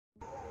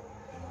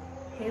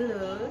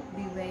Hello,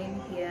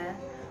 Divine here.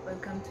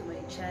 Welcome to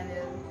my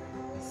channel.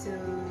 So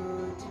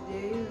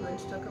today we want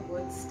to talk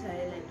about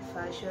style and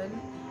fashion.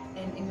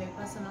 And in my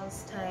personal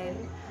style,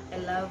 I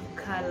love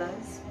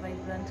colors,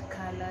 vibrant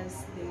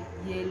colors,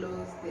 the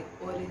yellows, the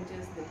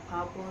oranges, the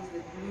purples,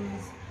 the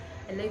blues.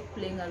 I like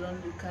playing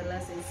around with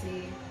colors and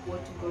see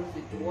what goes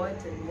with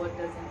what and what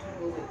doesn't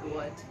go with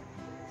what.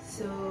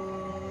 So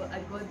I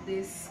bought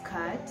this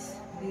skirt,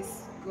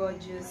 this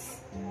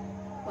gorgeous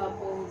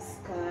purple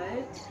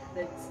skirt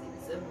that's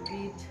a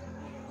bit,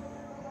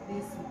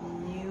 this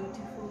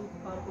beautiful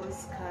purple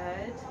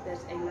skirt that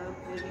I love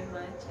very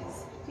much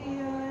is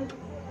here.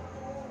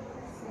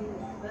 See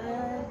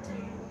that?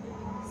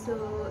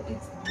 So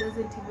it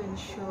doesn't even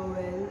show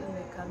well on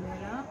the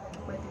camera,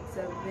 but it's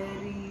a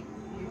very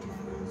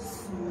beautiful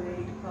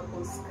suede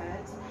purple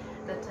skirt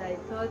that I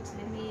thought,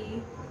 let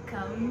me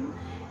come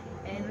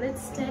and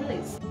let's style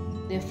it.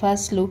 The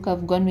first look,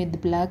 I've gone with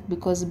black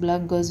because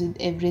black goes with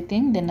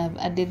everything. Then I've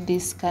added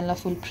this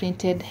colorful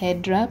printed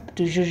head wrap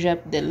to zhuzh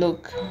up the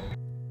look.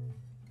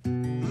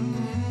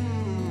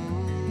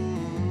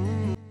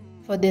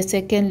 For the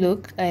second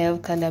look, I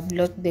have color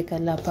blocked the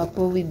color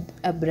purple with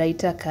a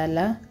brighter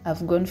color.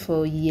 I've gone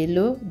for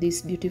yellow,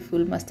 this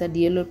beautiful mustard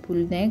yellow pull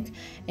neck,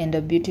 and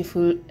a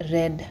beautiful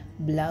red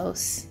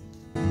blouse.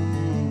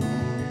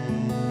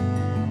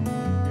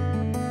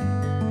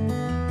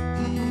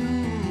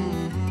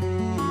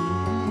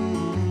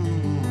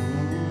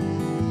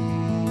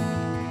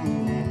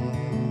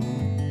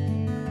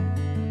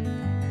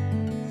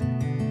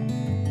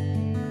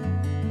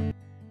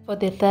 For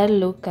the third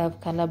look,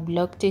 I've color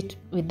blocked it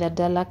with a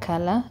duller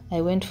color.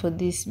 I went for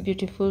this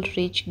beautiful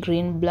rich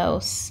green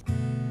blouse.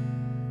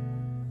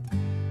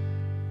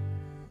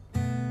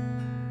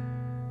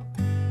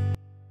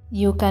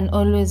 You can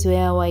always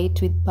wear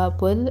white with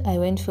purple. I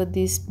went for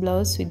this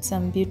blouse with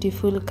some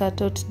beautiful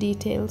cutout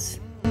details.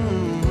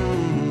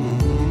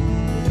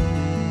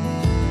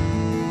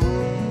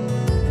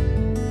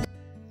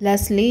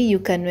 Lastly, you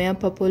can wear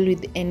purple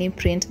with any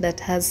print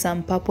that has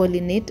some purple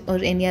in it or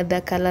any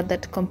other color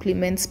that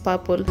complements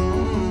purple.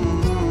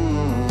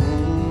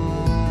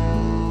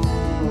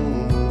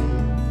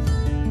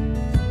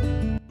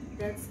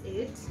 That's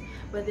it.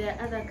 But there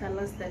are other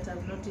colors that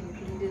I've not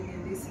included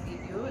in this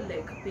video,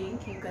 like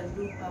pink. You can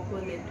do purple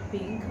and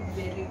pink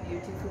very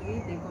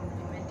beautifully. They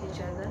complement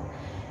each other.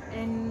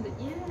 And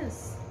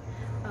yes,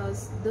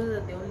 those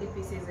are the only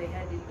pieces I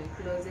had in the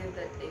closet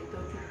that I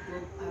thought would go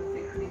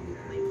perfectly with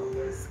my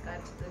purple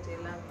skirt that I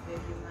love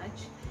very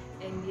much.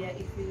 And yeah,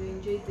 if you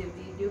enjoyed the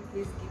video,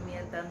 please give me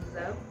a thumbs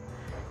up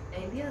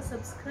and yeah,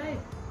 subscribe.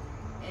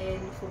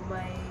 And for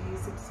my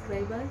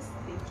subscribers,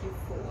 thank you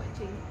for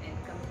watching and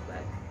coming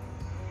back.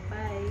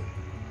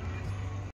 Bye.